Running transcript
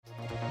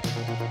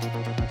How's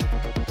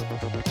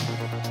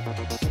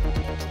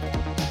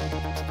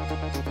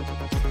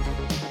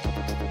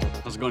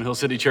it going, Hill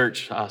City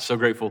Church? So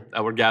grateful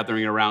that we're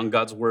gathering around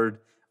God's Word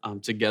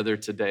together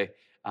today.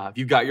 If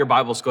you've got your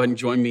Bibles, go ahead and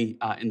join me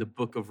in the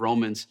book of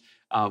Romans.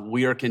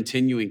 We are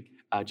continuing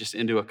just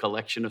into a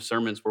collection of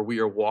sermons where we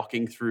are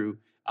walking through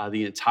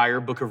the entire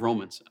book of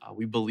Romans.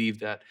 We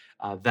believe that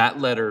that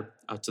letter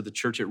to the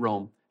church at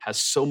Rome has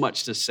so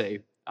much to say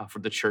for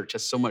the church,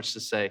 has so much to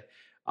say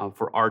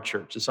for our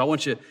church. And so I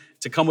want you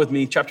to come with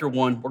me. Chapter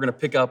 1, we're going to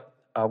pick up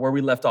where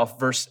we left off,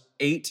 verse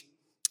 8.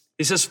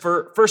 He says,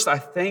 First, I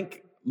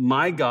thank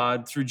my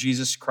God through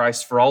Jesus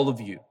Christ for all of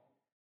you,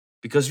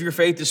 because your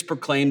faith is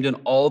proclaimed in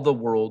all the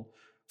world.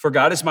 For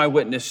God is my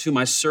witness, whom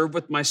I serve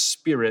with my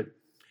spirit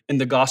in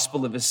the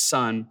gospel of his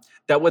Son,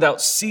 that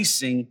without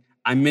ceasing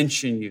I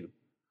mention you,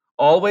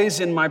 always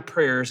in my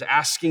prayers,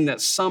 asking that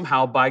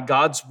somehow by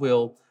God's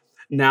will,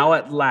 now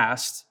at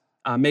last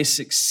may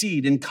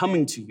succeed in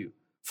coming to you.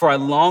 For I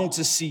long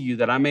to see you,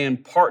 that I may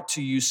impart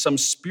to you some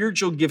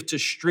spiritual gift to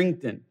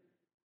strengthen.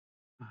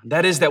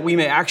 That is, that we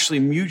may actually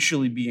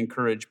mutually be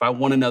encouraged by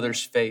one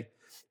another's faith,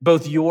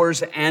 both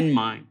yours and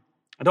mine.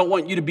 I don't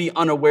want you to be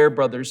unaware,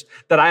 brothers,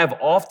 that I have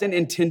often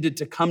intended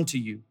to come to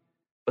you,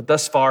 but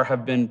thus far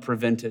have been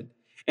prevented,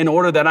 in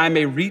order that I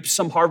may reap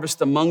some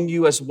harvest among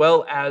you as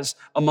well as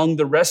among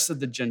the rest of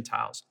the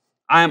Gentiles.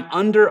 I am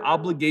under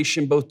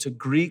obligation both to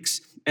Greeks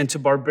and to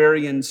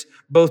barbarians,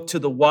 both to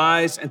the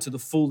wise and to the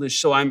foolish.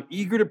 So I'm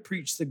eager to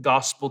preach the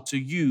gospel to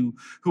you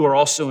who are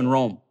also in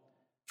Rome.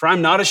 For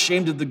I'm not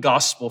ashamed of the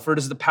gospel, for it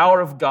is the power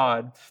of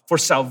God for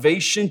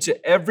salvation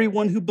to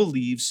everyone who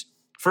believes,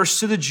 first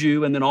to the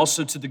Jew and then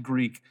also to the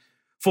Greek.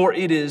 For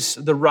it is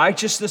the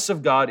righteousness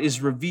of God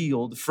is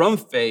revealed from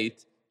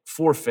faith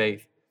for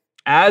faith.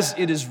 As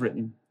it is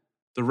written,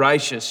 the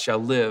righteous shall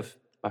live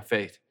by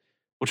faith.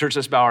 Well, church,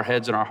 let's bow our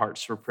heads and our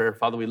hearts for prayer.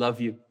 Father, we love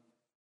you.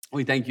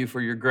 We thank you for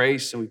your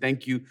grace and we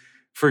thank you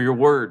for your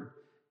word.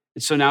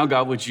 And so now,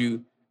 God, would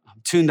you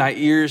tune thy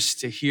ears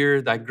to hear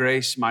thy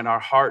grace? Might our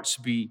hearts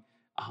be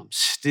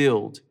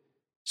stilled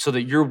so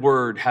that your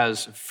word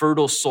has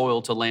fertile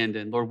soil to land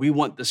in. Lord, we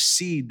want the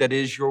seed that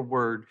is your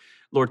word,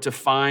 Lord, to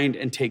find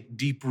and take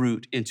deep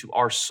root into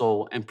our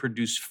soul and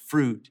produce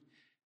fruit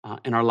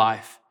in our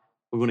life.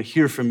 We want to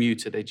hear from you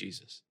today,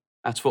 Jesus.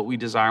 That's what we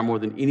desire more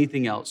than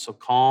anything else. So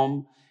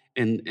calm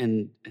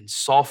and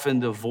soften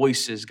the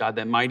voices, God,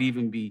 that might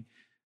even be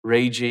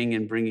raging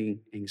and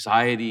bringing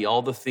anxiety,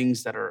 all the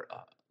things that are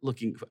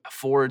looking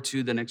forward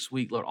to the next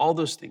week, Lord, all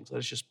those things.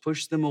 Let's just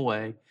push them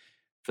away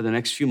for the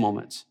next few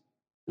moments.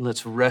 And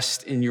let's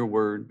rest in your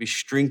word, be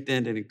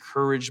strengthened and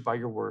encouraged by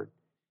your word,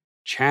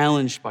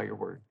 challenged by your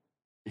word.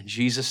 In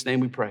Jesus' name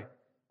we pray.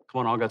 Come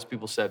on, all God's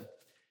people said,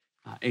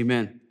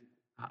 amen.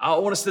 I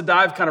want us to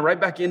dive kind of right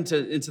back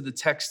into the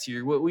text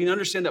here. We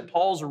understand that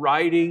Paul's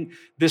writing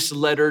this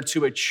letter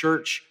to a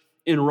church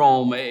in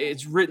Rome.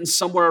 It's written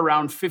somewhere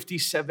around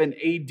 57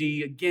 AD.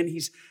 Again,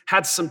 he's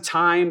had some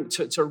time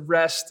to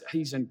rest.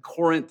 He's in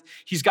Corinth.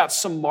 He's got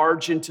some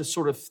margin to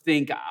sort of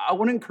think. I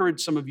want to encourage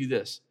some of you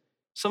this.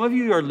 Some of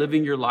you are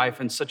living your life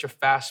in such a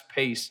fast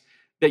pace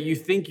that you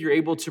think you're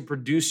able to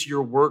produce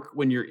your work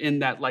when you're in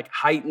that like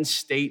heightened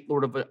state,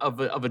 Lord, of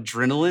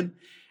adrenaline.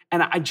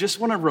 And I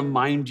just want to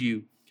remind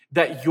you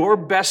that your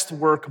best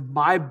work,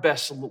 my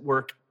best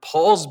work,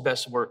 Paul's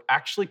best work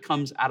actually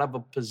comes out of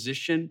a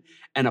position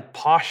and a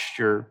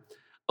posture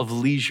of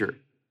leisure.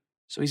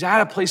 So he's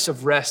at a place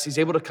of rest. He's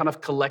able to kind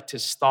of collect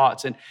his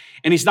thoughts. And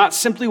he's not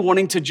simply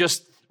wanting to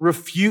just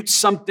refute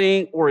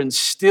something or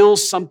instill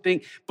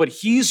something, but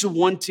he's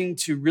wanting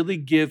to really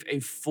give a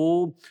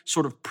full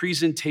sort of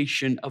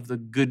presentation of the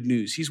good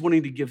news. He's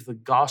wanting to give the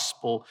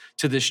gospel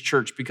to this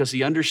church because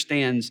he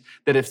understands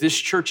that if this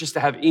church is to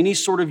have any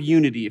sort of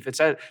unity, if it's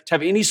to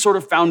have any sort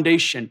of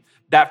foundation,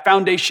 that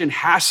foundation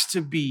has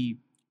to be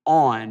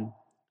on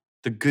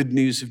the good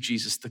news of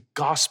Jesus, the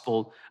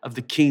gospel of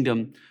the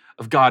kingdom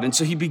of God. And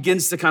so he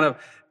begins to kind of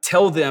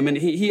tell them, and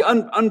he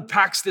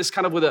unpacks this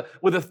kind of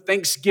with a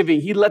thanksgiving.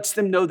 He lets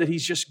them know that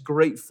he's just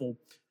grateful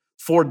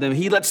for them.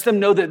 He lets them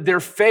know that their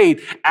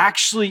faith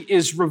actually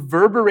is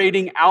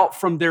reverberating out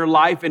from their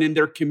life and in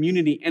their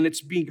community, and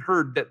it's being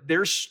heard, that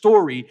their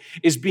story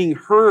is being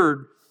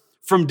heard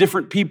from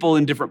different people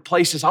in different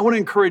places. I want to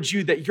encourage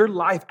you that your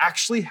life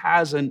actually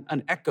has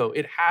an echo.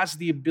 It has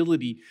the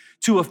ability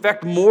to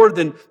affect more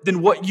than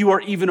what you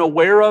are even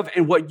aware of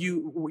and what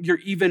you're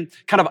even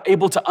kind of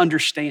able to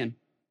understand.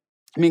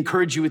 Let me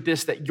encourage you with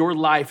this, that your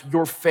life,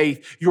 your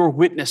faith, your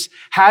witness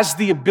has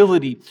the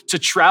ability to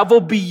travel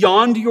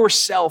beyond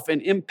yourself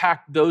and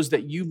impact those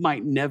that you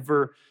might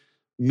never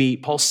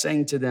meet. Paul's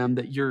saying to them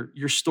that your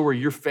story,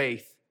 your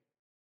faith,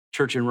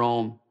 church in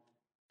Rome,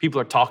 people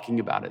are talking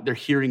about it. They're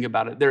hearing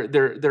about it.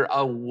 They're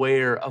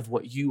aware of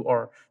what you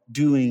are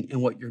doing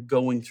and what you're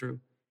going through.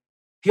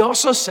 He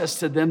also says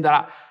to them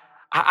that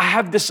I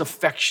have this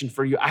affection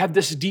for you. I have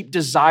this deep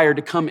desire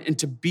to come and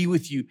to be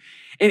with you.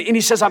 And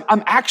he says, I'm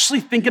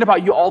actually thinking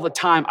about you all the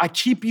time. I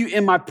keep you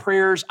in my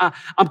prayers.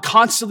 I'm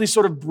constantly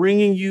sort of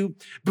bringing you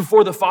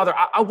before the Father.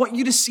 I want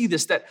you to see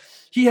this, that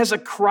he has a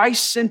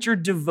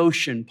Christ-centered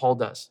devotion, Paul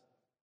does.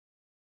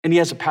 And he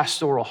has a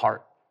pastoral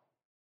heart.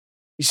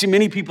 You see,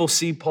 many people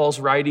see Paul's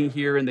writing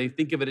here and they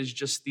think of it as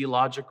just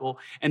theological,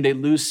 and they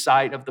lose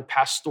sight of the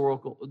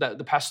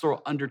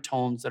pastoral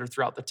undertones that are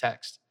throughout the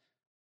text.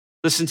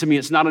 Listen to me,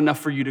 it's not enough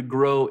for you to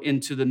grow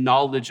into the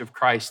knowledge of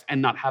Christ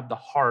and not have the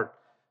heart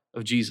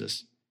of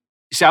Jesus.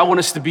 You see, I want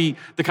us to be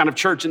the kind of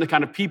church and the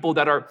kind of people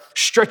that are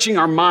stretching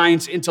our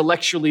minds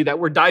intellectually, that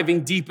we're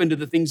diving deep into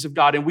the things of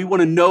God, and we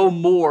want to know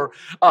more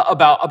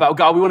about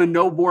God. We want to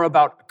know more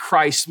about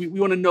Christ. We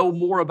want to know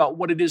more about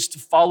what it is to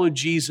follow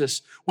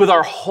Jesus with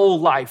our whole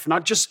life,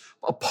 not just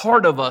a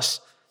part of us,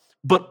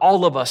 but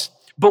all of us.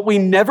 But we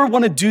never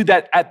want to do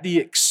that at the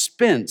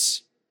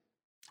expense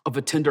of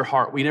a tender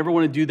heart. We never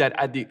want to do that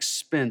at the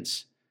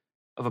expense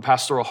of a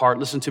pastoral heart.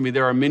 Listen to me,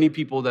 there are many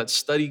people that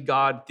study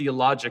God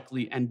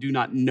theologically and do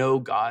not know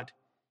God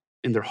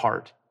in their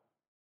heart.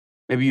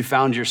 Maybe you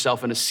found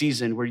yourself in a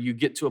season where you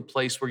get to a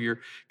place where you're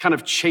kind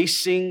of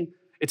chasing,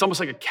 it's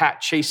almost like a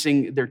cat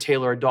chasing their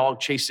tail or a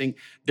dog chasing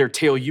their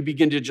tail. You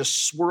begin to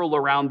just swirl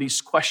around these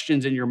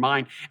questions in your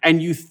mind,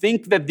 and you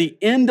think that the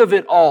end of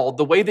it all,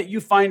 the way that you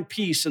find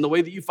peace and the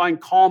way that you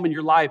find calm in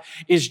your life,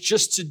 is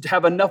just to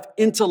have enough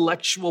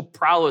intellectual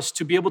prowess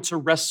to be able to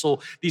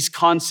wrestle these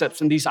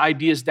concepts and these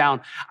ideas down.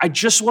 I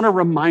just want to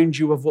remind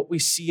you of what we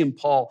see in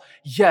Paul.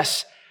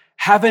 Yes,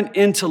 have an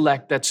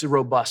intellect that's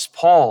robust.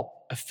 Paul,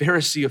 a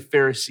Pharisee of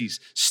Pharisees,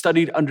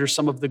 studied under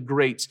some of the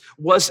greats,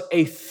 was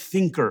a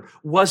thinker,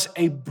 was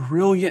a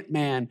brilliant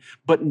man,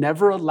 but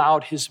never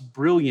allowed his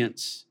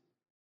brilliance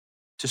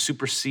to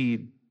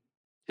supersede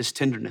his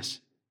tenderness,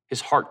 his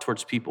heart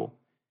towards people.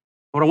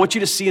 What I want you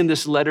to see in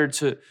this letter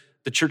to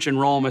the church in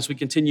Rome, as we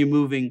continue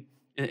moving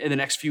in the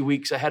next few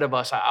weeks ahead of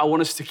us, I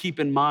want us to keep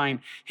in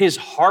mind his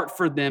heart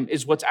for them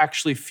is what's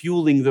actually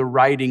fueling the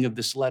writing of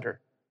this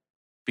letter,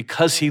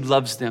 because he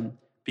loves them,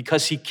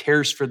 because he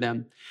cares for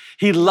them.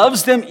 He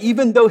loves them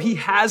even though he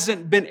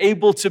hasn't been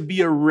able to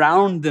be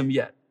around them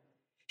yet.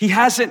 He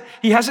hasn't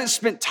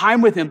spent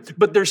time with him,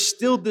 but there's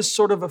still this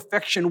sort of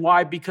affection.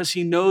 Why? Because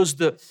he knows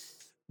the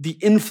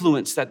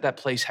influence that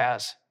place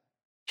has.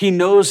 He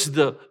knows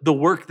the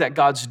work that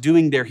God's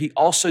doing there. He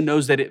also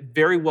knows that it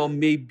very well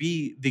may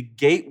be the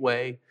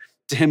gateway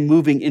to him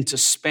moving into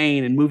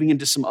Spain and moving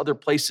into some other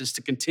places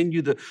to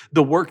continue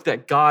the work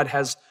that God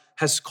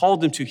has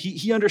called him to.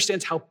 He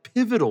understands how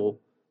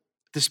pivotal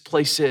this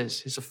place is.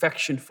 His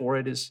affection for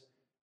it is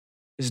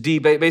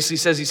deep. Basically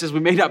he says, we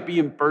may not be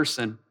in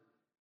person.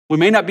 We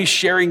may not be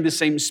sharing the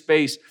same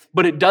space,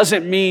 but it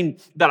doesn't mean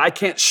that I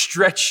can't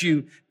stretch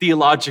you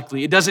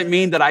theologically. It doesn't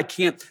mean that I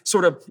can't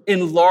sort of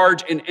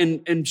enlarge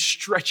and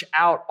stretch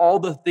out all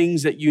the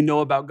things that you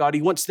know about God.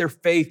 He wants their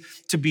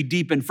faith to be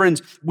deep. And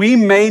friends, we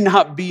may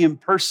not be in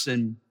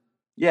person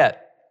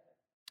yet,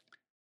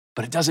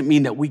 but it doesn't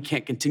mean that we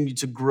can't continue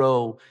to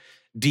grow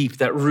deep,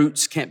 that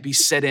roots can't be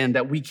set in,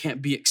 that we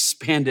can't be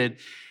expanded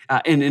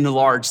and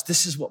enlarged.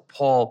 This is what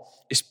Paul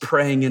is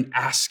praying and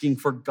asking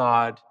for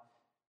God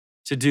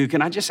to do.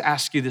 Can I just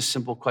ask you this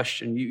simple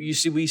question? You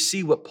see, we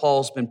see what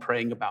Paul's been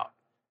praying about.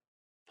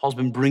 Paul's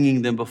been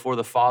bringing them before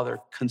the Father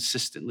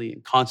consistently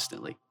and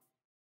constantly.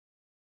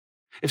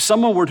 If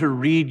someone were to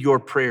read your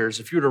prayers,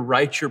 if you were to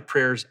write your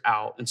prayers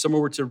out and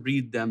someone were to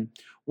read them,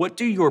 what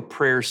do your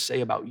prayers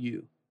say about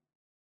you?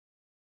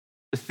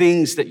 The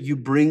things that you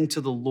bring to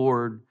the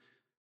Lord,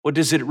 what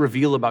does it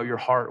reveal about your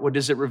heart? What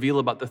does it reveal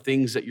about the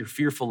things that you're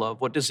fearful of?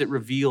 What does it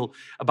reveal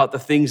about the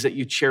things that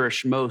you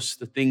cherish most,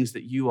 the things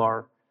that you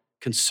are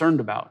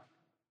concerned about?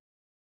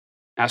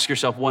 Ask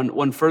yourself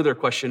one further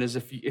question is,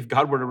 if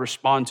God were to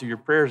respond to your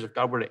prayers, if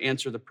God were to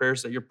answer the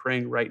prayers that you're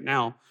praying right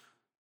now,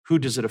 who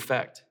does it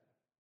affect?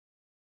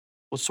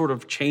 What sort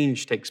of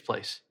change takes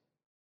place?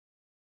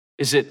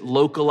 Is it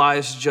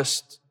localized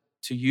just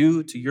to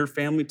you, to your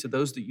family, to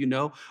those that you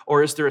know?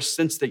 Or is there a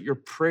sense that your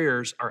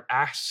prayers are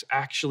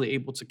actually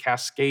able to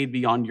cascade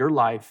beyond your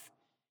life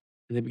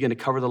and they begin to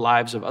cover the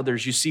lives of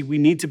others? You see, we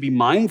need to be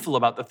mindful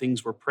about the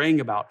things we're praying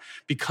about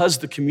because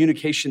the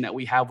communication that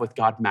we have with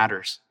God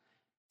matters.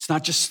 It's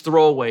not just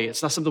throwaway.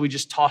 It's not something we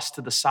just toss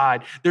to the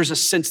side. There's a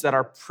sense that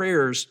our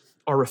prayers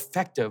are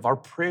effective. Our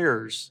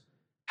prayers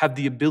have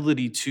the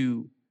ability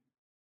to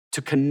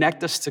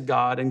connect us to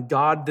God and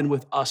God then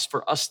with us,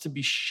 for us to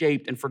be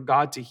shaped and for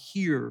God to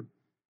hear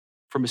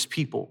from his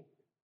people.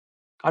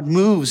 God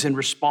moves in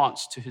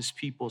response to his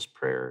people's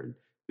prayer.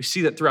 We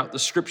see that throughout the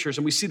scriptures,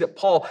 and we see that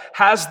Paul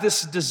has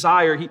this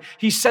desire.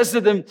 He says to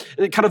them,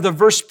 kind of the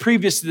verse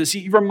previous to this,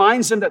 he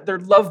reminds them that they're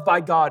loved by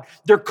God.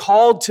 They're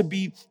called to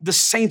be the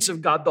saints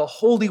of God, the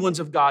holy ones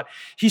of God.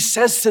 He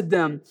says to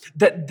them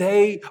that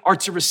they are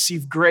to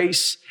receive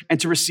grace and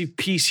to receive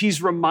peace.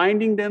 He's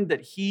reminding them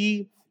that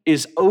he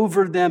is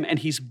over them and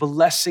he's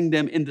blessing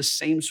them in the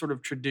same sort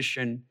of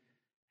tradition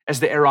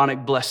as the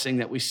Aaronic blessing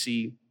that we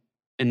see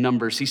in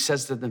Numbers. He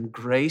says to them,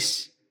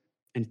 grace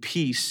and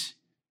peace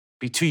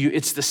be to you.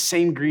 It's the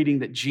same greeting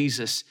that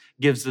Jesus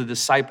gives the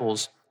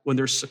disciples when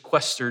they're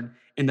sequestered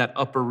in that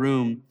upper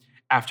room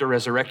after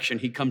resurrection.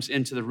 He comes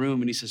into the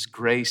room and he says,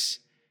 grace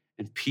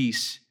and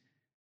peace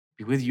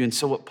be with you. And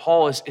so what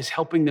Paul is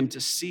helping them to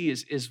see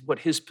is what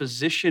his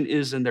position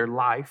is in their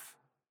life,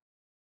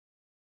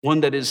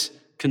 one that is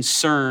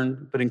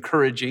concerned but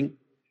encouraging,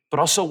 but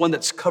also one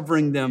that's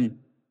covering them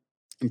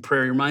in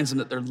prayer. He reminds them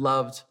that they're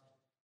loved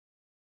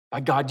by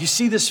God. You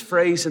see this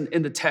phrase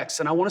in the text,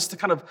 and I want us to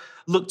kind of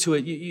look to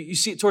it. You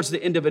see it towards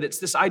the end of it. It's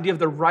this idea of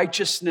the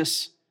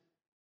righteousness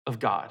of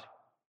God.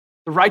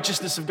 The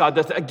righteousness of God.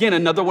 That's, again,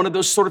 another one of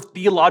those sort of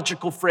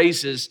theological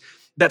phrases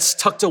that's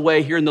tucked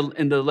away here in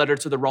the letter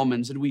to the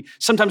Romans. And we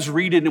sometimes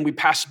read it and we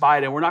pass by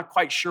it and we're not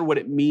quite sure what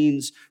it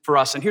means for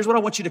us. And here's what I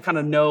want you to kind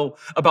of know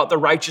about the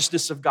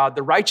righteousness of God.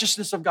 The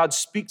righteousness of God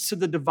speaks to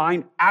the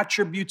divine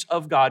attributes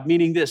of God,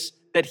 meaning this,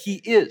 that he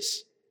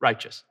is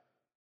righteous.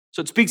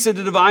 So it speaks to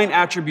the divine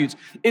attributes.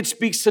 It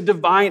speaks to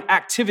divine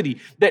activity,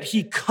 that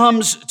he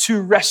comes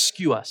to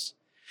rescue us.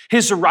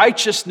 His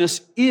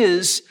righteousness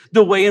is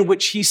the way in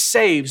which he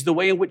saves, the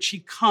way in which he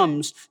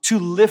comes to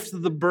lift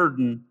the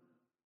burden.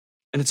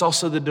 And it's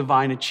also the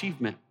divine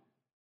achievement.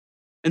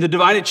 And the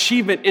divine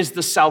achievement is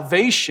the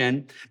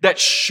salvation that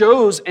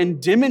shows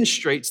and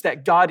demonstrates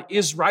that God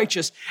is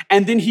righteous,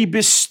 and then he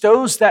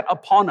bestows that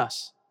upon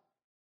us.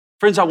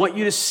 Friends, I want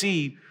you to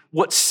see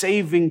what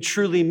saving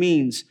truly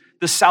means.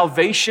 The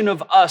salvation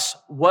of us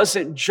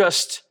wasn't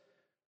just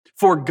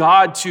for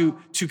God to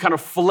kind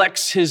of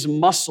flex his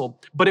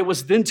muscle, but it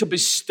was then to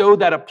bestow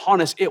that upon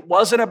us. It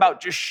wasn't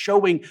about just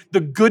showing the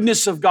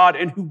goodness of God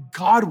and who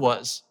God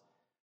was,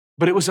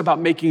 but it was about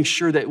making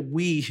sure that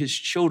we, his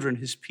children,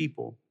 his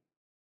people,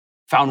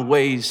 found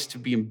ways to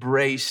be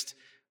embraced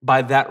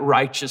by that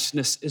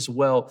righteousness as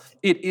well.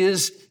 It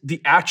is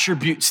the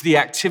attributes, the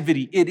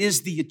activity, it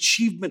is the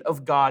achievement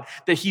of God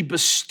that he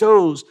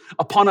bestows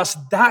upon us.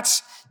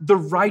 That's the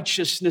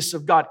righteousness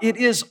of God. It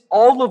is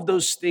all of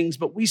those things,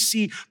 but we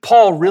see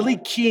Paul really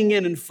keying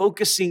in and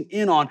focusing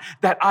in on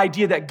that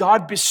idea that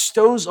God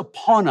bestows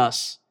upon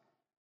us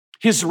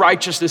his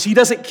righteousness. He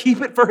doesn't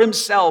keep it for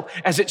himself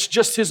as it's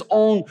just his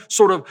own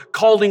sort of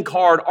calling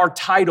card or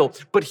title,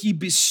 but he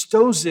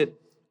bestows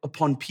it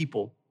upon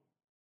people.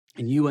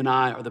 And you and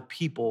I are the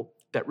people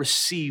that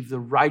receive the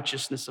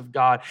righteousness of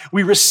God.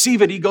 We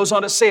receive it. He goes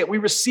on to say it. We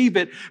receive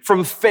it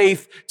from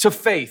faith to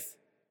faith.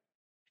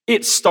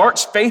 It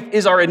starts, faith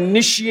is our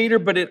initiator,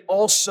 but it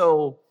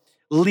also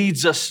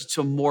leads us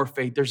to more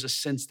faith. There's a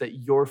sense that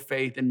your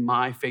faith and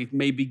my faith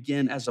may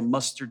begin as a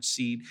mustard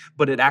seed,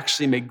 but it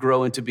actually may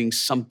grow into being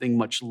something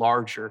much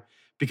larger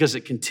because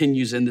it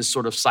continues in this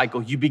sort of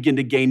cycle. You begin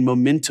to gain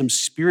momentum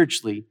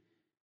spiritually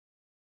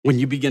when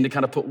you begin to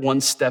kind of put one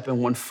step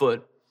and one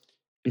foot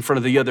in front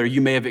of the other.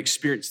 You may have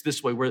experienced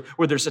this way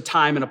where there's a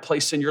time and a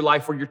place in your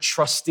life where you're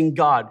trusting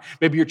God.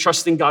 Maybe you're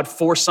trusting God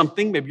for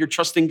something. Maybe you're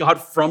trusting God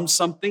from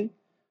something.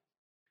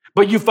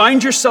 But you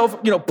find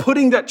yourself,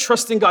 putting that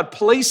trust in God,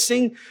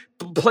 placing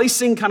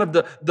kind of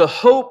the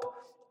hope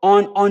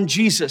on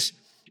Jesus.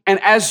 And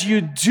as you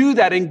do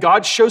that and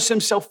God shows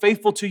himself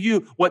faithful to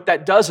you, what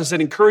that does is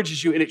it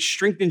encourages you and it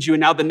strengthens you.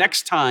 And now the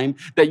next time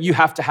that you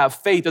have to have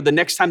faith or the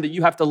next time that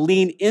you have to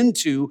lean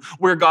into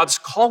where God's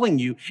calling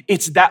you,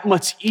 it's that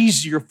much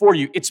easier for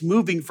you. It's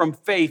moving from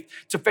faith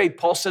to faith.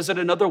 Paul says it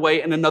another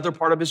way in another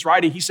part of his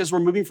writing. He says we're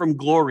moving from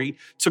glory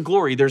to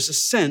glory. There's a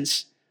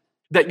sense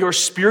that your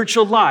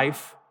spiritual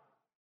life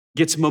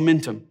gets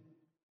momentum.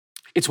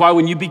 It's why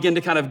when you begin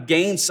to kind of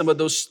gain some of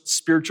those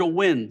spiritual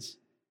wins,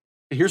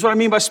 and here's what I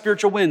mean by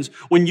spiritual wins.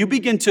 When you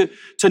begin to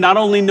not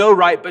only know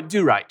right, but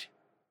do right.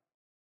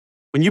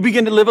 When you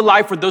begin to live a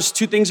life where those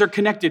two things are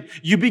connected,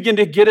 you begin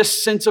to get a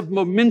sense of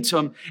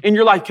momentum in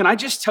your life. Can I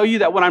just tell you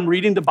that when I'm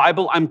reading the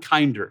Bible, I'm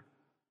kinder?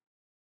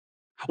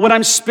 When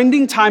I'm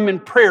spending time in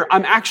prayer,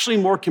 I'm actually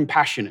more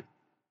compassionate.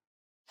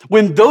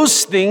 When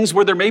those things,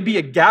 where there may be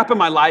a gap in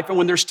my life, and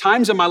when there's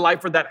times in my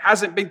life where that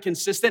hasn't been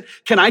consistent,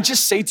 can I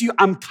just say to you,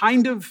 I'm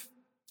kind of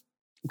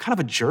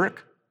a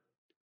jerk.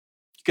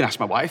 You can ask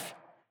my wife.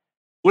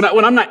 When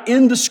I'm not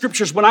in the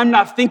scriptures, when I'm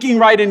not thinking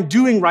right and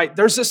doing right,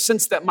 there's a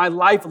sense that my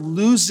life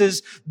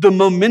loses the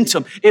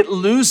momentum. It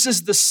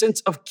loses the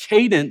sense of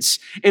cadence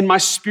in my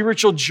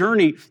spiritual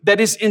journey that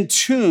is in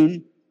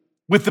tune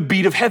with the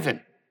beat of heaven.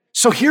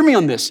 So hear me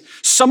on this.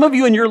 Some of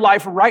you in your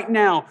life right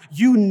now,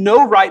 you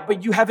know right,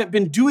 but you haven't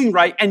been doing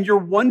right, and you're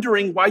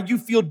wondering why you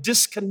feel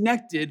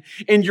disconnected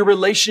in your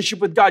relationship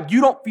with God.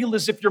 You don't feel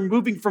as if you're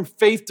moving from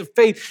faith to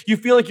faith. You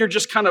feel like you're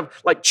just kind of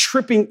like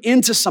tripping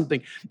into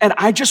something. And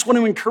I just want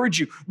to encourage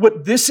you,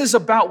 what this is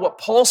about, what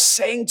Paul's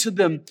saying to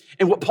them,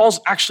 and what Paul's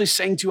actually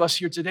saying to us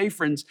here today,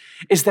 friends,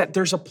 is that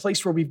there's a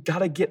place where we've got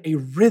to get a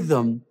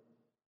rhythm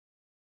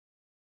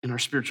in our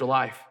spiritual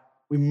life.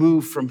 We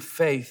move from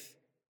faith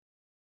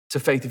to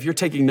faith. If you're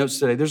taking notes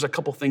today, there's a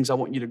couple things I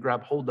want you to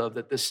grab hold of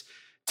that this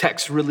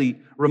text really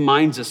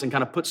reminds us and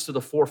kind of puts to the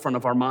forefront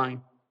of our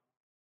mind.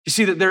 You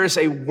see that there is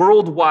a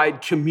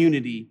worldwide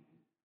community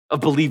of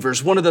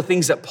believers. One of the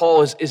things that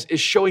Paul is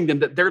showing them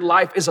that their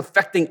life is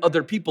affecting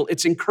other people.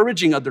 It's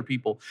encouraging other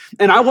people.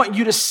 And I want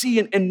you to see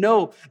and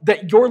know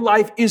that your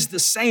life is the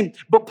same.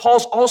 But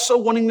Paul's also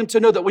wanting them to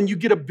know that when you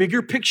get a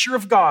bigger picture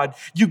of God,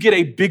 you get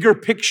a bigger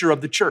picture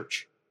of the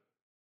church.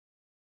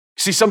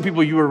 See, some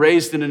people, you were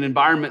raised in an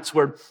environment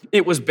where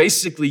it was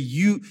basically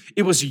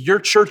it was your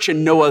church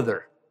and no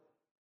other.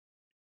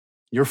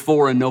 You're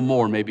for and no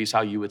more, maybe is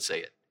how you would say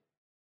it.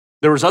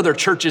 There was other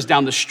churches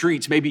down the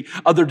streets, maybe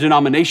other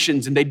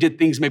denominations, and they did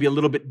things maybe a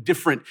little bit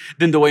different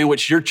than the way in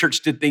which your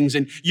church did things.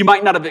 And you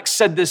might not have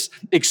said this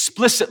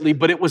explicitly,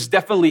 but it was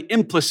definitely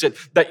implicit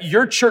that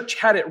your church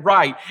had it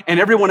right and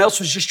everyone else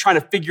was just trying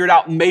to figure it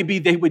out. Maybe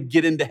they would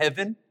get into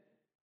heaven.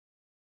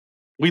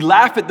 We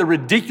laugh at the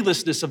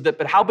ridiculousness of that,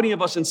 but how many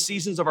of us in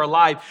seasons of our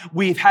life,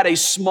 we've had a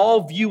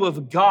small view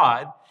of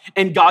God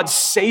and God's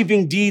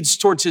saving deeds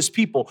towards his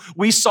people.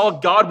 We saw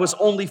God was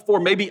only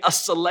for maybe a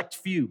select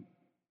few.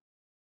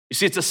 You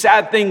see, it's a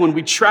sad thing when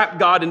we trap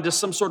God into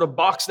some sort of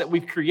box that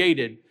we've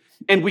created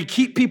and we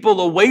keep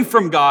people away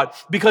from God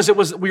because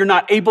we're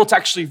not able to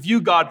actually view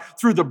God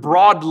through the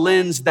broad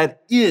lens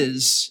that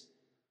is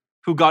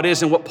who God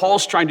is. And what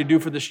Paul's trying to do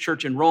for this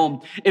church in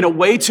Rome, in a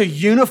way to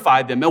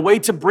unify them, a way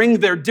to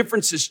bring their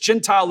differences,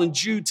 Gentile and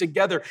Jew,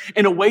 together,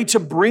 in a way to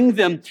bring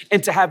them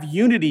and to have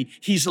unity,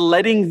 he's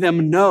letting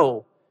them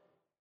know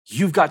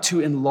you've got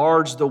to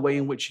enlarge the way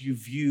in which you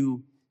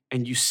view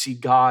and you see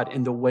God,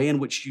 and the way in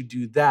which you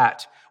do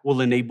that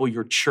will enable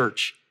your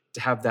church to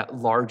have that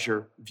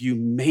larger view.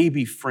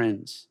 Maybe,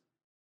 friends,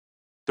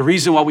 the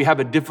reason why we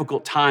have a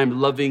difficult time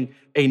loving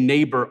a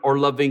neighbor or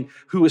loving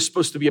who is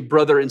supposed to be a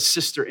brother and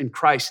sister in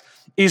Christ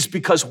is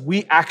because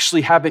we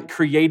actually haven't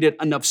created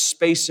enough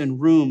space and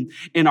room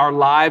in our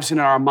lives and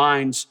in our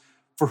minds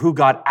for who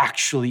God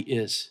actually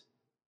is.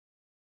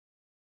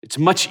 It's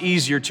much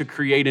easier to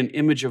create an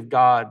image of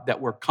God that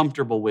we're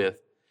comfortable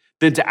with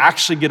than to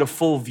actually get a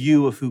full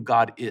view of who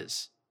God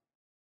is.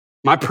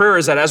 My prayer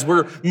is that as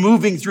we're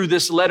moving through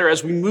this letter,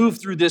 as we move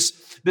through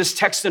this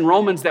text in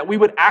Romans, that we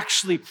would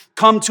actually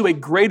come to a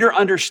greater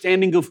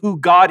understanding of who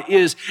God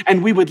is,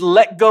 and we would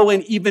let go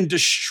and even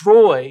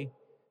destroy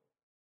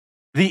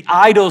the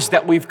idols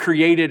that we've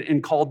created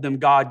and called them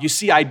God. You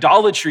see,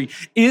 idolatry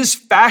is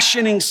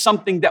fashioning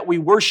something that we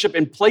worship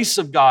in place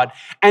of God,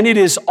 and it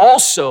is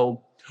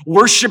also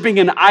worshiping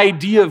an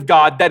idea of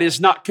God that is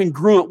not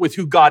congruent with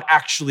who God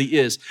actually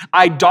is.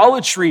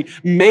 Idolatry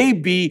may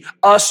be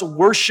us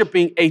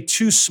worshiping a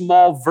too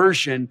small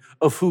version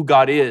of who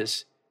God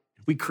is.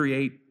 We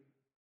create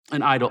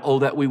an idol,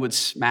 that we would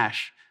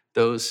smash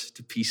those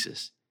to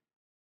pieces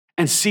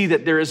and see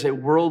that there is a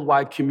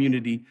worldwide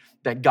community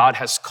that God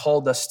has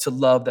called us to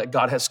love, that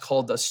God has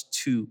called us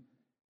to.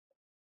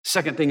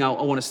 Second thing I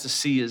want us to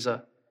see is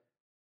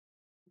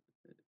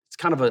it's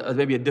kind of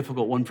maybe a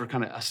difficult one for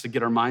kind of us to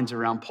get our minds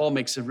around. Paul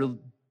makes a real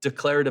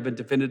declarative and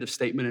definitive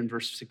statement in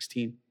verse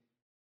 16.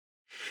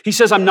 He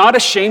says, I'm not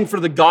ashamed for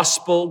the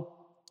gospel,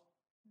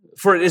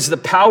 for it is the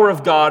power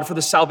of God for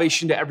the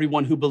salvation to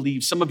everyone who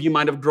believes. Some of you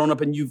might have grown up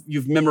and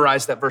you've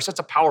memorized that verse. That's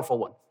a powerful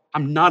one.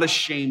 I'm not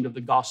ashamed of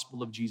the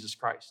gospel of Jesus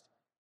Christ.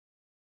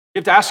 You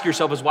have to ask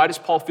yourself why does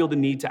Paul feel the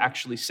need to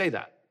actually say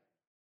that?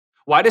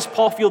 Why does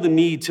Paul feel the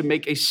need to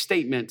make a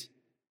statement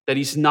that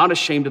he's not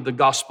ashamed of the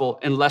gospel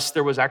unless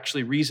there was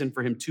actually reason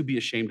for him to be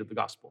ashamed of the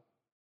gospel?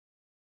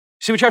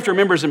 See, what you have to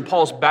remember is in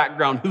Paul's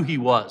background, who he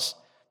was,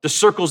 the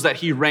circles that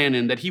he ran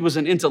in, that he was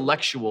an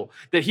intellectual,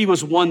 that he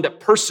was one that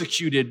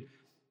persecuted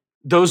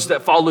those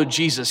that followed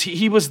Jesus.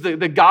 He was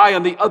the guy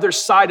on the other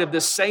side of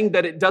this saying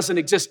that it doesn't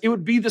exist. It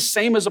would be the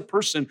same as a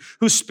person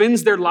who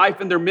spends their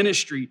life and their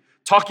ministry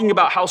talking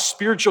about how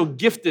spiritual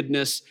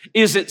giftedness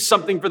isn't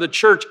something for the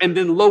church, and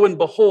then lo and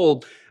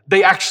behold,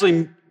 they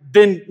actually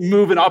then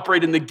move and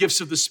operate in the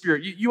gifts of the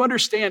Spirit. You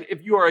understand,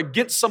 if you are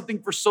against something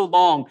for so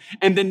long,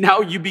 and then now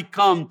you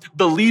become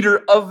the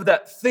leader of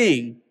that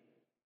thing,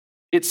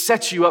 it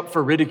sets you up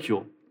for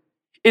ridicule.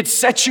 It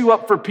sets you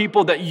up for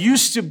people that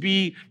used to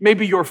be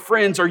maybe your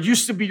friends or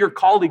used to be your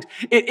colleagues.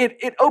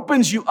 It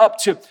opens you up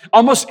to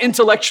almost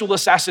intellectual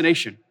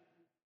assassination.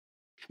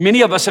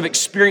 Many of us have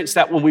experienced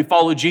that when we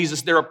follow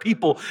Jesus. There are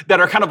people that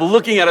are kind of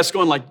looking at us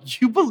going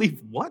like, you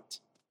believe what?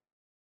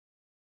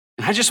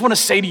 And I just want to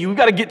say to you, we've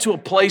got to get to a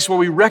place where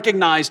we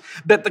recognize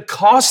that the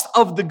cost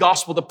of the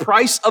gospel, the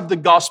price of the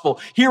gospel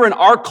here in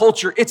our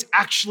culture, it's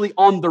actually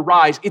on the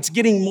rise. It's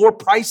getting more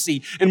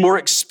pricey and more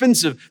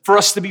expensive for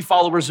us to be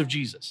followers of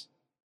Jesus.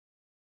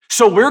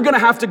 So we're going to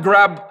have to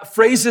grab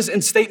phrases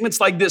and statements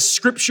like this,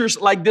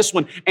 scriptures like this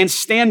one, and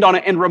stand on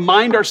it and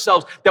remind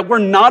ourselves that we're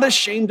not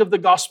ashamed of the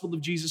gospel of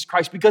Jesus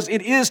Christ, because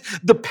it is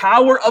the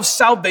power of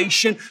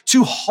salvation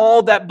to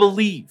all that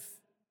believe.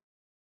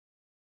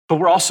 But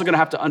we're also going to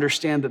have to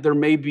understand that there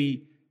may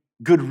be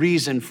good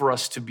reason for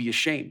us to be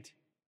ashamed,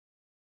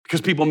 because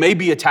people may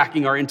be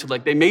attacking our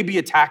intellect. They may be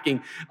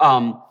attacking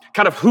kind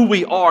of who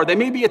we are. They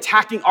may be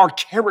attacking our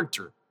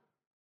character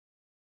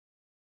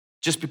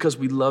just because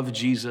we love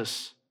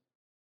Jesus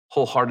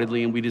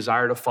wholeheartedly and we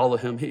desire to follow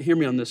him. Hear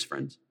me on this,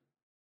 friends.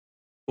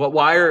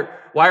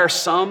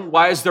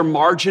 Why is there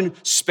margin,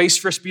 space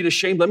for us to be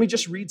ashamed? Let me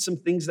just read some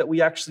things that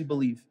we actually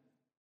believe.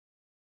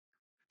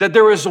 That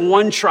there is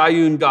one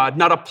triune God,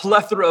 not a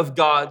plethora of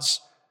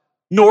gods,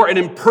 nor an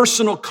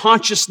impersonal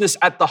consciousness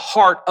at the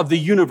heart of the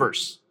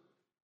universe.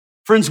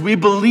 Friends, we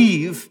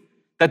believe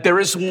that there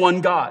is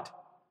one God.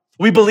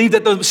 We believe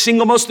that the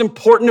single most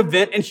important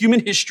event in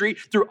human history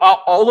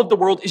throughout all of the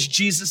world is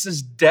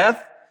Jesus'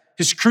 death,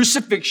 his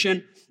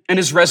crucifixion, and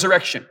his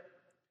resurrection.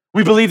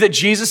 We believe that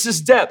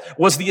Jesus' death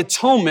was the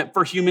atonement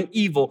for human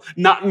evil,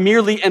 not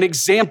merely an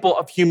example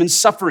of human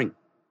suffering.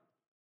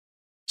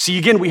 See,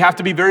 again, we have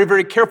to be very,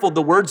 very careful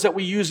the words that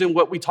we use in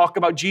what we talk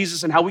about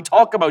Jesus and how we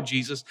talk about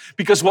Jesus,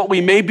 because what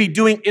we may be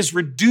doing is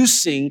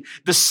reducing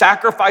the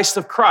sacrifice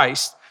of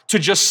Christ to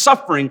just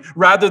suffering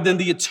rather than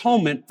the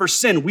atonement for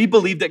sin. We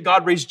believe that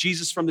God raised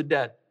Jesus from the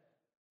dead.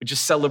 We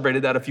just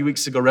celebrated that a few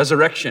weeks ago,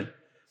 resurrection.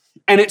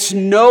 And it's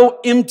no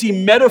empty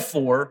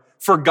metaphor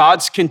for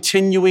God's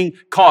continuing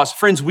cause.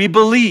 Friends, we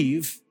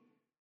believe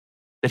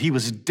that he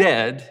was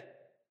dead,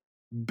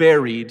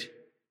 buried,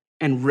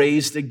 and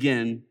raised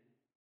again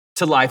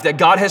to life, that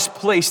God has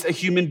placed a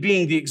human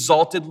being, the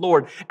exalted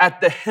Lord,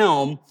 at the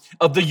helm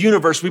of the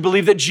universe. We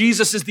believe that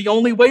Jesus is the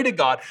only way to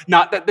God,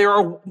 not that there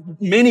are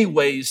many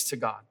ways to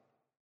God.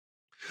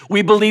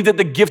 We believe that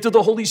the gift of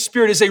the Holy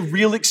Spirit is a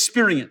real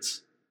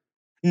experience,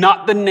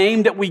 not the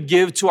name that we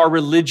give to our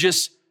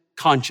religious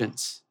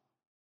conscience.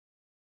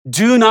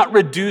 Do not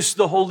reduce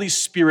the Holy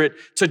Spirit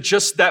to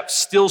just that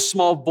still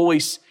small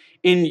voice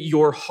in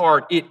your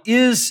heart. It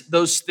is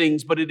those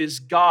things, but it is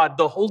God.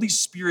 The Holy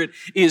Spirit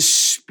is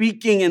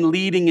speaking and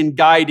leading and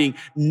guiding,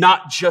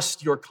 not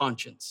just your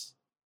conscience.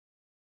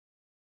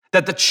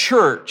 That the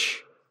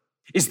church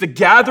is the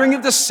gathering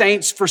of the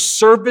saints for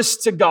service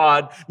to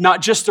God, not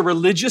just a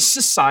religious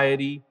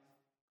society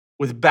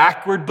with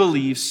backward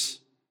beliefs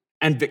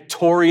and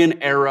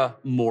Victorian era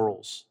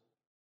morals.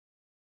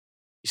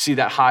 You see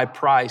that high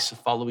price of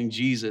following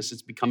Jesus.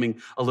 It's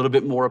becoming a little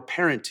bit more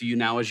apparent to you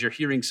now as you're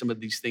hearing some of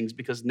these things,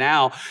 because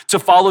now to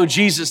follow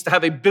Jesus, to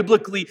have a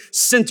biblically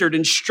centered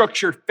and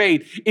structured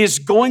faith is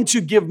going to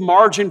give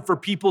margin for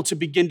people to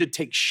begin to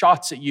take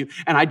shots at you.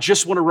 And I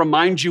just want to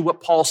remind you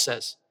what Paul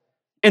says.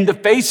 In the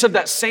face of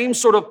that same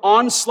sort of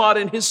onslaught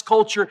in his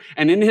culture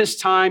and in his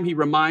time, he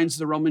reminds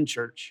the Roman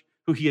church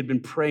who he had been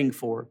praying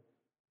for,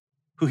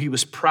 who he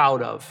was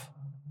proud of,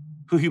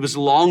 who he was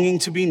longing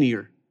to be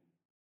near.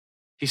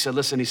 He said,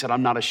 listen,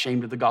 I'm not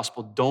ashamed of the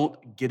gospel.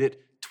 Don't get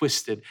it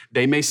twisted.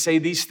 They may say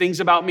these things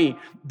about me.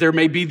 There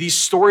may be these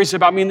stories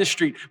about me in the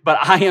street, but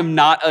I am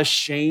not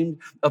ashamed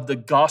of the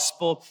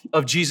gospel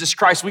of Jesus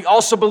Christ. We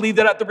also believe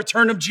that at the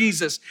return of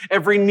Jesus,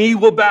 every knee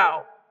will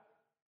bow,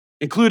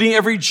 including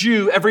every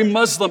Jew, every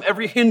Muslim,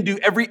 every Hindu,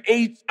 every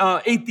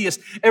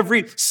atheist,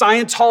 every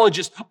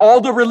Scientologist, all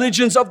the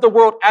religions of the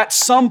world. At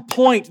some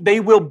point,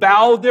 they will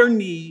bow their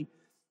knee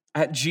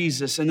at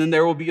Jesus, and then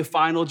there will be a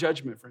final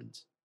judgment,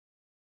 friends.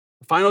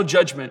 A final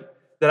judgment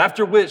that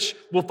after which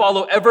will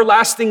follow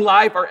everlasting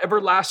life or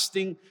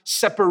everlasting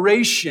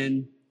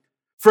separation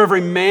for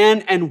every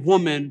man and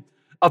woman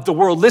of the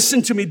world.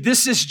 Listen to me.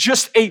 This is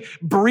just a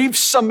brief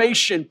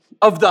summation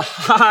of the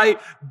high,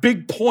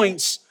 big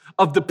points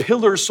of the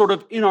pillars sort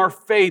of in our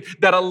faith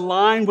that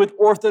align with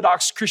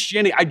Orthodox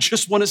Christianity. I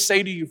just want to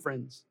say to you,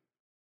 friends,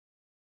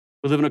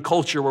 we live in a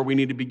culture where we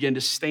need to begin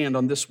to stand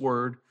on this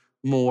word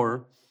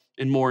more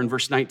and more. In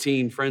verse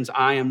 19, friends,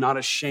 I am not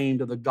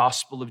ashamed of the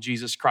gospel of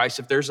Jesus Christ.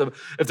 If there's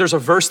a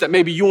verse that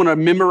maybe you want to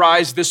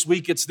memorize this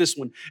week, it's this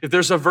one. If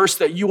there's a verse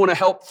that you want to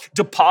help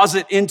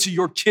deposit into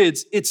your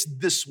kids, it's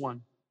this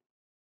one.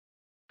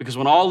 Because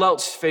when all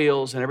else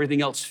fails and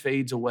everything else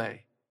fades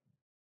away,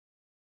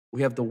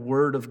 we have the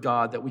word of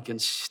God that we can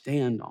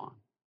stand on.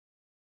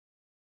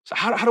 So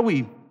how do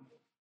we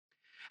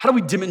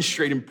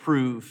demonstrate and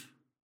prove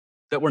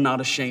that we're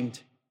not ashamed?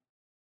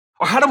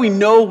 Or how do we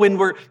know when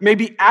we're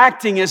maybe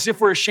acting as if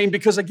we're ashamed?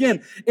 Because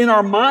again, in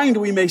our mind,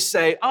 we may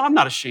say, oh, I'm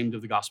not ashamed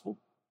of the gospel.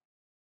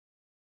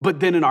 But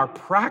then in our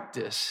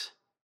practice,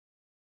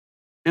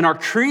 in our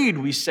creed,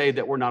 we say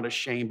that we're not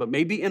ashamed, but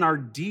maybe in our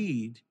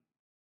deed,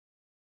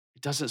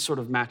 it doesn't sort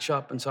of match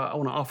up. And so I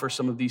want to offer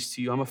some of these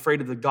to you. I'm afraid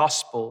of the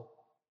gospel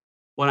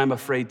when I'm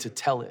afraid to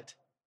tell it.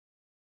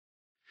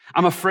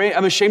 I'm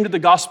ashamed of the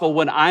gospel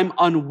when I'm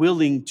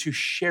unwilling to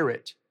share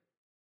it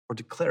or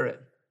declare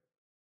it.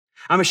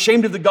 I'm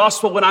ashamed of the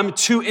gospel when I'm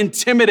too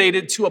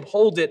intimidated to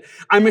uphold it.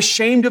 I'm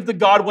ashamed of the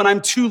God when I'm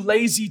too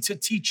lazy to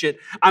teach it.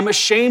 I'm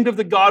ashamed of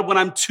the God when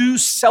I'm too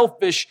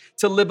selfish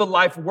to live a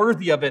life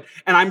worthy of it.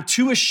 And I'm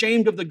too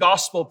ashamed of the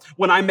gospel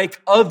when I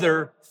make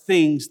other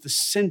things the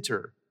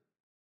center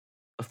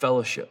of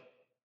fellowship.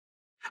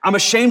 I'm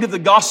ashamed of the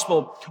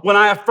gospel when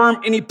I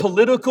affirm any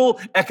political,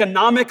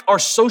 economic, or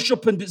social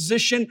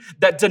position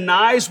that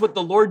denies what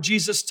the Lord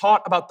Jesus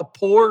taught about the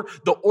poor,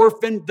 the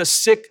orphan, the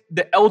sick,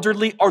 the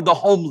elderly, or the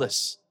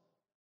homeless.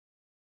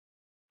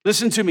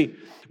 Listen to me.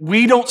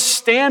 We don't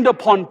stand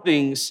upon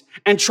things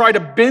and try to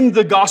bend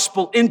the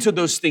gospel into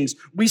those things.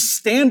 We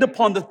stand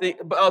upon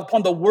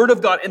the word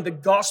of God and the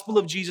gospel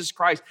of Jesus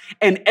Christ,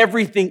 and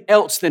everything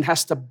else then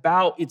has to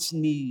bow its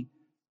knee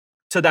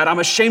to that. I'm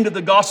ashamed of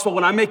the gospel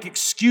when I make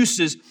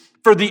excuses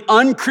for the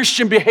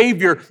unchristian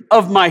behavior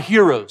of my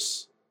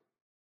heroes.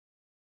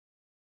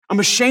 I'm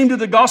ashamed of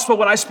the gospel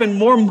when I spend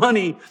more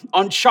money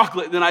on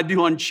chocolate than I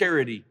do on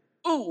charity.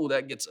 Ooh,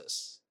 that gets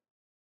us.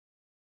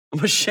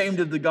 I'm ashamed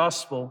of the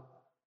gospel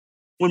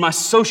when my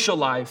social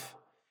life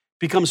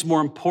becomes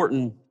more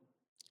important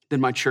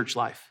than my church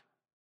life.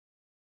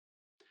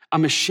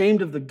 I'm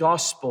ashamed of the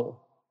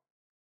gospel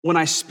when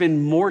I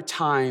spend more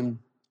time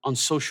on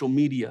social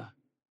media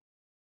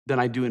than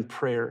I do in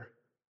prayer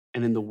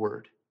and in the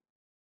word.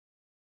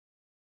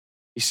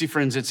 You see,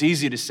 friends, it's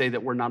easy to say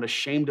that we're not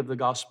ashamed of the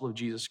gospel of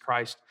Jesus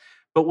Christ.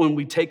 But when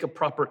we take a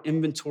proper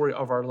inventory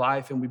of our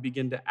life and we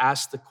begin to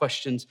ask the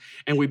questions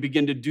and we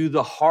begin to do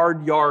the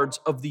hard yards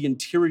of the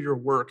interior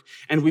work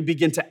and we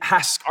begin to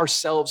ask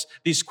ourselves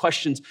these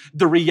questions,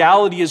 the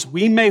reality is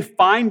we may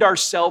find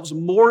ourselves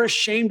more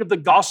ashamed of the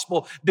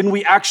gospel than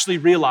we actually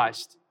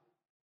realized.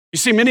 You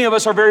see, many of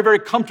us are very, very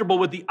comfortable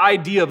with the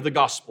idea of the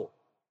gospel,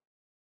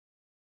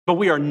 but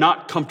we are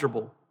not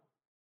comfortable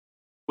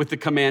with the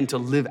command to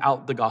live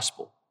out the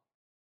gospel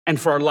and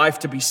for our life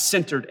to be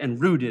centered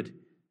and rooted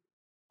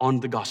on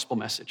the gospel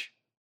message.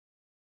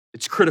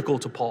 It's critical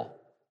to Paul.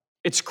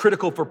 It's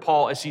critical for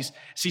Paul as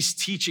he's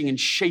teaching and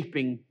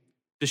shaping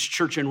this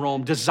church in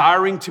Rome,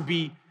 desiring to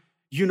be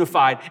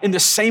unified in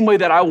the same way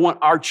that I want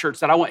our church,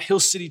 that I want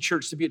Hill City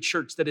Church to be a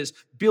church that is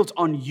built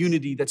on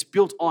unity, that's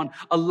built on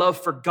a love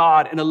for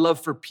God and a love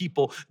for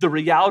people. The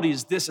reality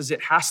is this, is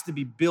it has to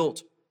be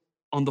built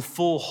on the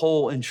full,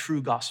 whole, and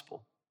true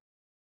gospel.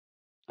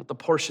 Not the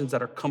portions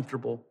that are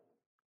comfortable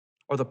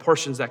or the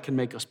portions that can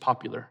make us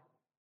popular,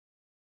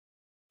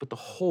 but the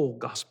whole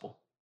gospel.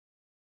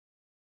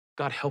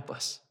 God, help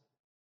us.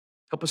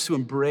 Help us to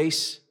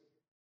embrace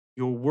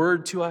your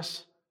word to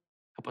us.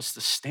 Help us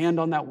to stand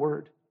on that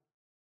word.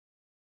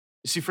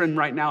 You see, friend,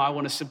 right now, I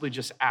want to simply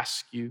just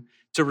ask you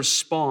to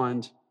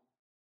respond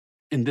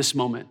in this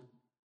moment.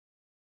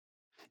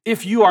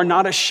 If you are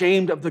not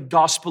ashamed of the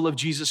gospel of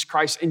Jesus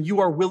Christ and you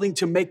are willing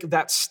to make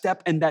that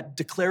step and that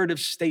declarative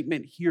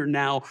statement here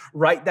now,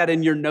 write that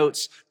in your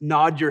notes,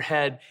 nod your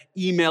head,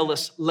 email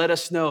us, let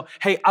us know,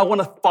 hey, I want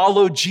to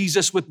follow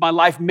Jesus with my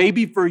life.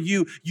 Maybe for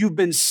you, you've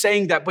been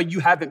saying that, but you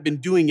haven't been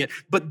doing it.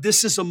 But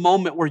this is a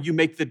moment where you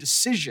make the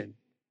decision.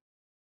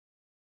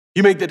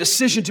 You make the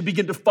decision to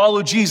begin to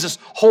follow Jesus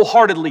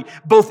wholeheartedly,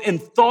 both in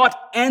thought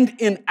and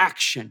in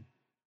action.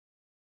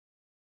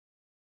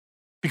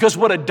 Because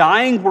what a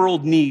dying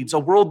world needs, a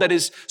world that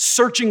is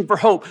searching for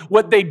hope,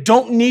 what they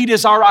don't need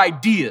is our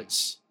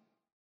ideas.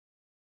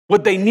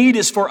 What they need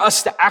is for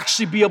us to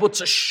actually be able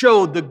to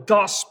show the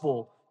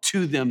gospel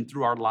to them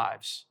through our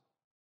lives.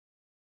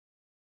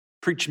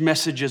 Preach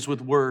messages with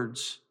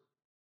words,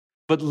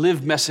 but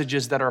live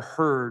messages that are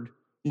heard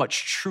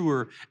much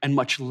truer and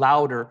much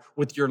louder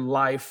with your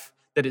life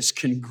that is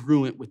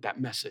congruent with that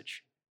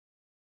message.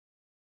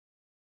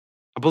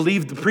 I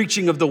believe the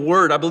preaching of the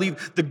word, I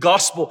believe the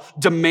gospel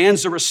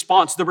demands a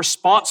response. The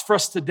response for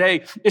us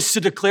today is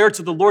to declare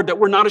to the Lord that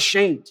we're not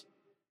ashamed.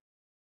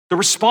 The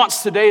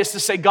response today is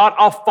to say, God,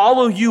 I'll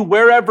follow you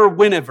wherever,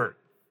 whenever.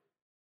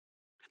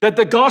 That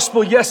the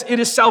gospel, yes, it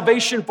is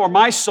salvation for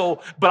my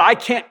soul, but I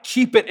can't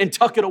keep it and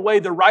tuck it away.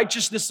 The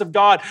righteousness of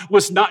God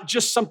was not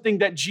just something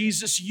that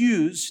Jesus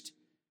used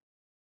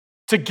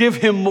to give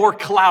him more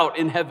clout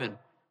in heaven.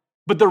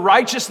 But the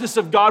righteousness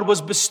of God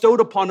was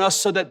bestowed upon us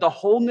so that the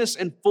wholeness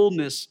and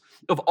fullness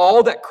of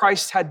all that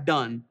Christ had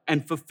done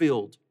and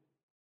fulfilled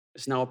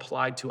is now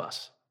applied to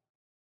us.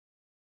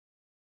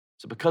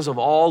 So because of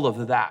all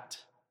of that,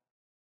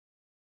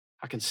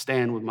 I can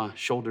stand with my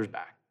shoulders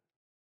back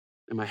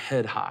and my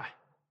head high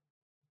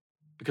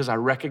because I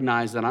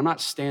recognize that I'm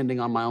not standing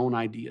on my own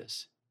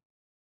ideas,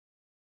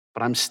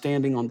 but I'm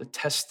standing on the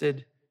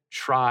tested,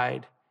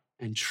 tried,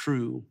 and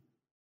true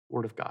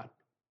Word of God.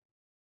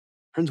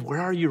 Friends, where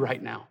are you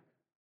right now?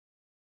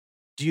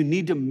 Do you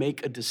need to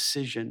make a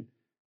decision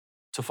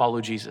to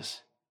follow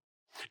Jesus?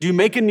 Do you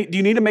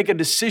need to make a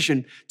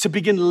decision to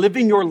begin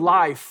living your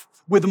life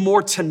with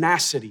more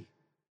tenacity?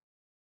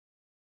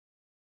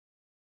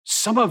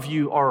 Some of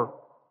you are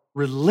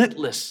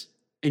relentless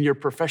in your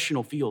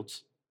professional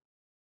fields.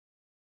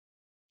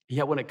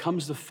 Yet when it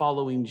comes to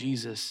following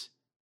Jesus,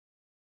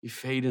 you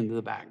fade into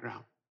the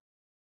background.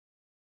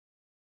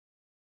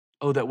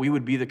 Oh, that we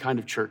would be the kind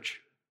of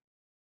church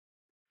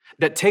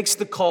that takes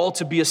the call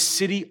to be a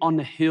city on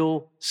the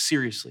hill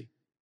seriously,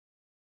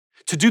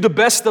 to do the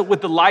best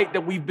with the light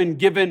that we've been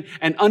given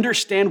and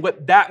understand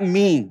what that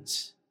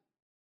means,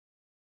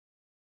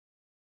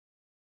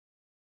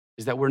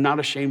 is that we're not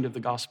ashamed of the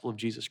gospel of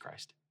Jesus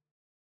Christ.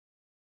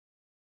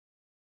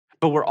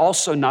 But we're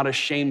also not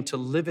ashamed to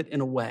live it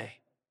in a way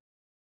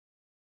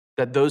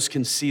that those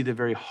can see the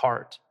very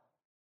heart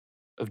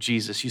of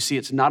Jesus. You see,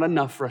 it's not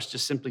enough for us to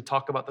simply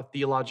talk about the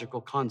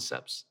theological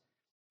concepts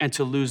and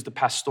to lose the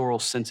pastoral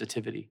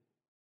sensitivity.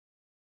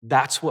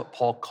 That's what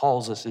Paul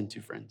calls us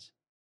into, friends.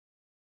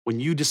 When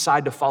you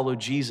decide to follow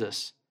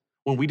Jesus,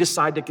 When we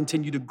decide to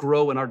continue to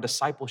grow in our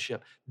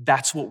discipleship,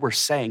 that's what we're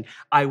saying.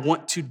 I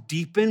want to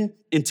deepen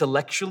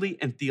intellectually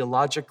and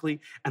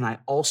theologically, and I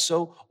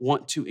also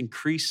want to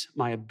increase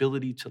my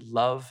ability to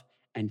love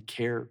and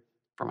care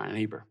for my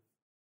neighbor.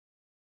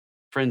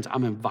 Friends,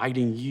 I'm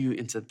inviting you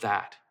into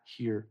that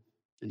here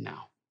and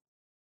now.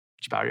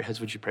 Would you bow your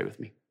heads? Would you pray with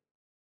me?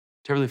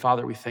 Heavenly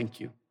Father, we thank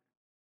you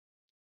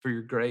for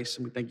your grace,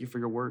 and we thank you for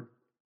your word.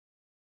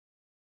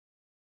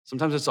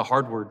 Sometimes it's a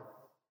hard word.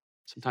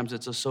 Sometimes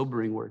it's a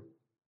sobering word.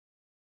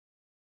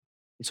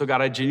 And so,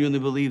 God, I genuinely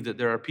believe that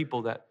there are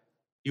people that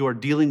you are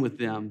dealing with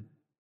them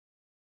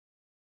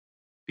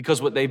because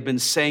what they've been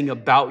saying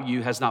about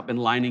you has not been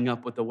lining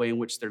up with the way in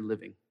which they're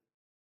living.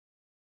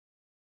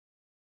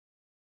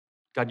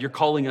 God, you're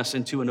calling us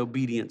into an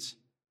obedience,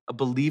 a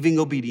believing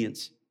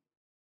obedience,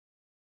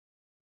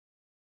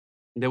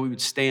 and that we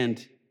would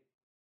stand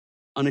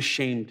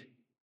unashamed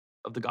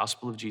of the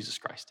gospel of Jesus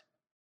Christ.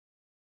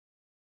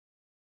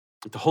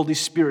 That the Holy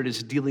Spirit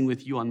is dealing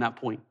with you on that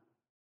point.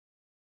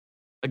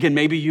 Again,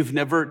 maybe you've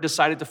never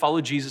decided to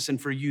follow Jesus,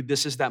 and for you,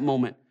 this is that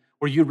moment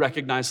where you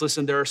recognize,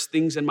 listen, there are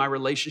things in my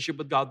relationship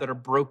with God that are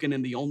broken,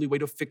 and the only way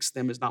to fix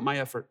them is not my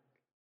effort,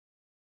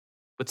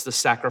 but it's the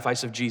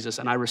sacrifice of Jesus.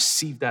 And I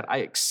receive that, I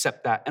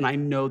accept that, and I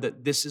know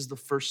that this is the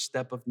first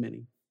step of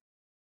many.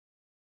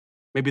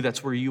 Maybe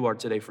that's where you are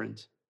today,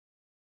 friends.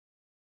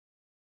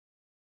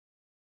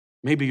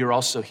 Maybe you're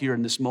also here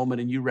in this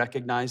moment and you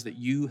recognize that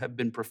you have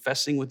been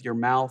professing with your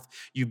mouth,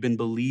 you've been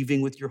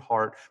believing with your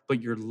heart,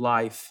 but your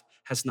life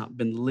has not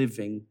been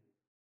living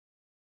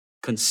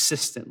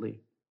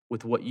consistently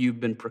with what you've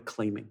been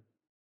proclaiming.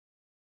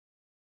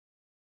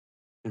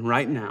 And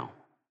right now,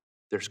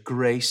 there's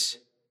grace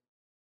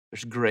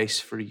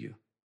for you.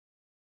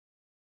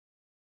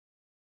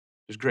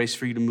 There's grace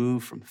for you to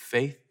move from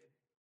faith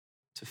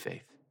to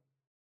faith,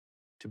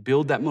 to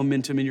build that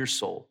momentum in your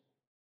soul,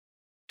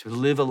 to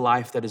live a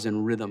life that is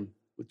in rhythm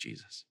with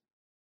Jesus.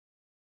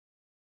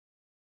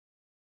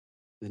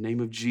 In the name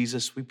of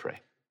Jesus, we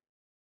pray.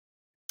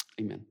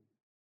 Amen.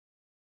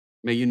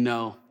 May you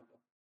know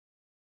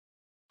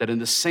that in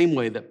the same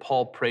way that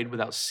Paul prayed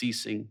without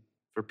ceasing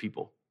for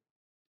people,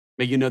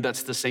 may you know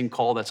that's the same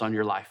call that's on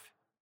your life.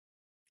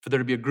 For there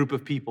to be a group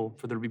of people,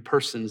 for there to be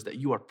persons that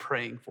you are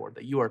praying for,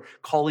 that you are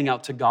calling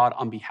out to God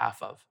on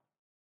behalf of.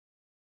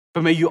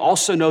 But may you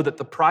also know that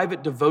the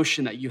private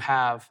devotion that you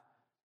have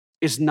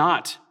is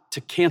not to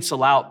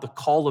cancel out the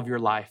call of your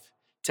life,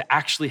 to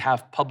actually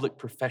have public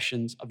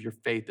professions of your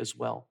faith as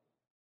well.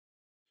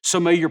 So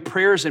may your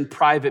prayers in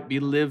private be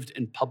lived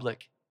in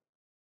public,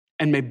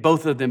 and may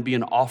both of them be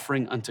an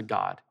offering unto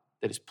God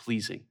that is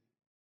pleasing.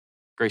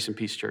 Grace and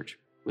peace, church.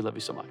 We love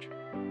you so much.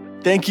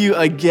 Thank you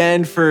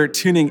again for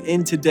tuning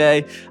in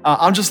today.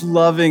 I'm just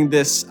loving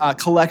this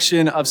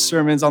collection of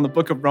sermons on the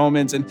book of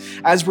Romans. And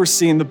as we're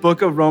seeing, the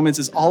book of Romans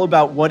is all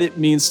about what it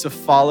means to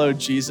follow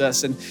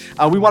Jesus. And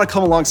we want to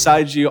come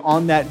alongside you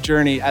on that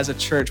journey as a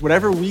church.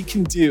 Whatever we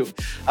can do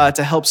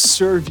to help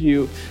serve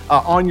you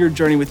on your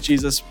journey with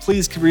Jesus,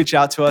 please reach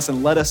out to us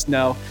and let us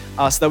know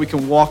so that we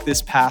can walk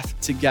this path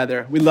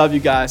together. We love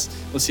you guys.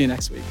 We'll see you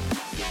next week.